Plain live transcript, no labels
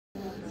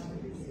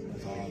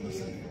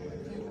listen.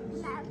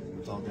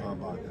 Talk to her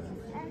about that.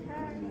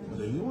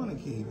 But if you want to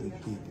keep it,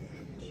 keep it.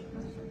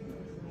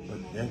 But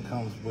that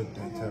comes with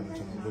that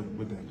territory,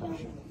 with that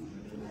culture.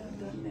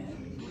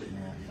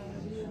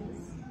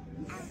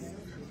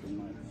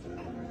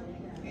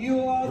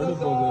 Yeah. Really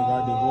supposed to have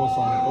got divorced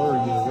on the 3rd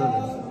year,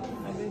 really.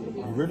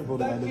 You really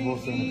supposed to have got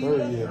divorced in the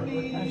 3rd year.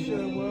 I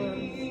sure was.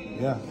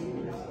 Yeah.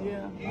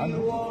 Yeah. I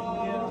know.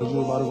 Yeah. Because you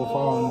were about to go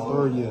far in the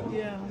 3rd year.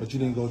 Yeah. But you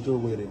didn't go through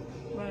with it.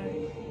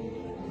 Right.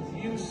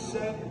 You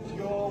set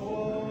your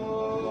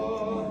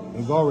word.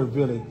 And God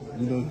revealed it,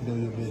 you know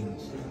your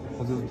business.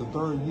 Because it was the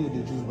 3rd year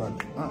that you was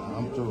like,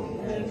 I'm through.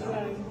 That's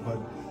right. But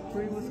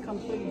 3 was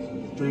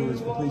completion. 3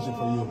 was completion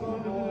for you.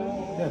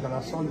 Yeah, because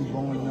I saw you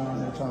going down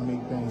there trying to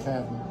make things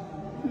happen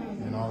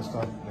and all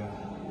stuff. Yeah.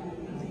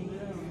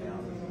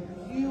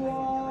 You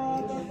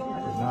are the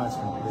But now it's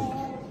complete.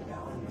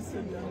 It's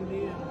a done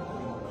deal.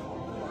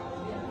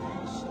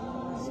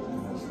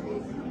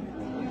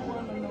 We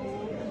want to know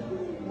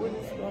what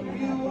is going to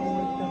happen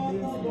with the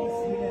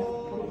business.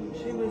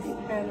 She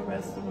had a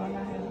restaurant,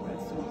 I had a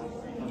restaurant.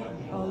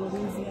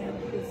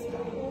 Louisiana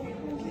Pistol.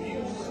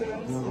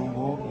 You're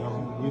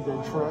gonna get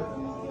that truck,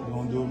 you're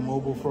gonna do it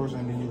mobile first,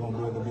 and then you're gonna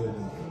build the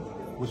building,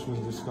 which was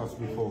discussed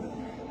before.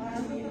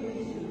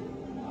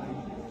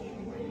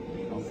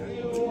 Okay.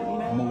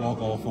 I'm gonna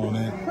walk off on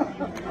that.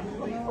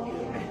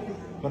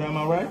 But am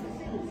I right?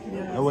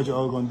 Yeah. That's what you're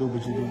all gonna do,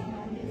 but you didn't.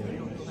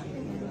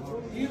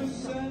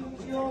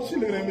 Yeah. She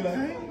looking at me like,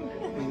 hey.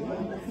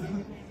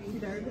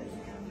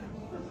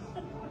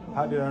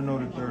 How did I know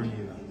the 3rd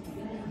year?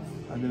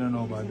 How did I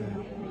know about that?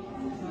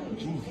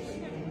 Jesus.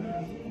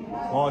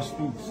 God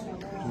speaks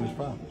to his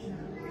prophets.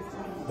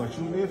 But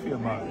you iffy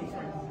about it.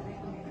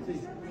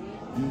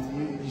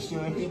 You still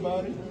iffy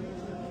about it?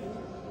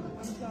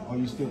 Are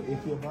you still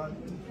iffy about it?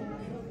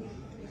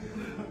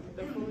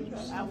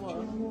 I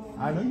was.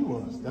 I know you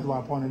was. That's why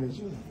I pointed at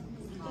you.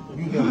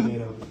 You never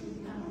made of it.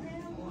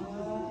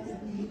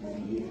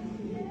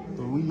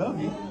 But we love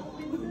you.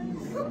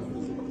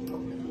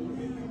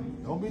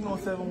 Don't be no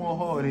 7-1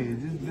 hard head.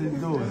 Just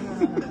do it.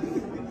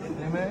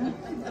 Amen?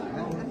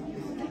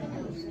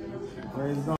 Praise God.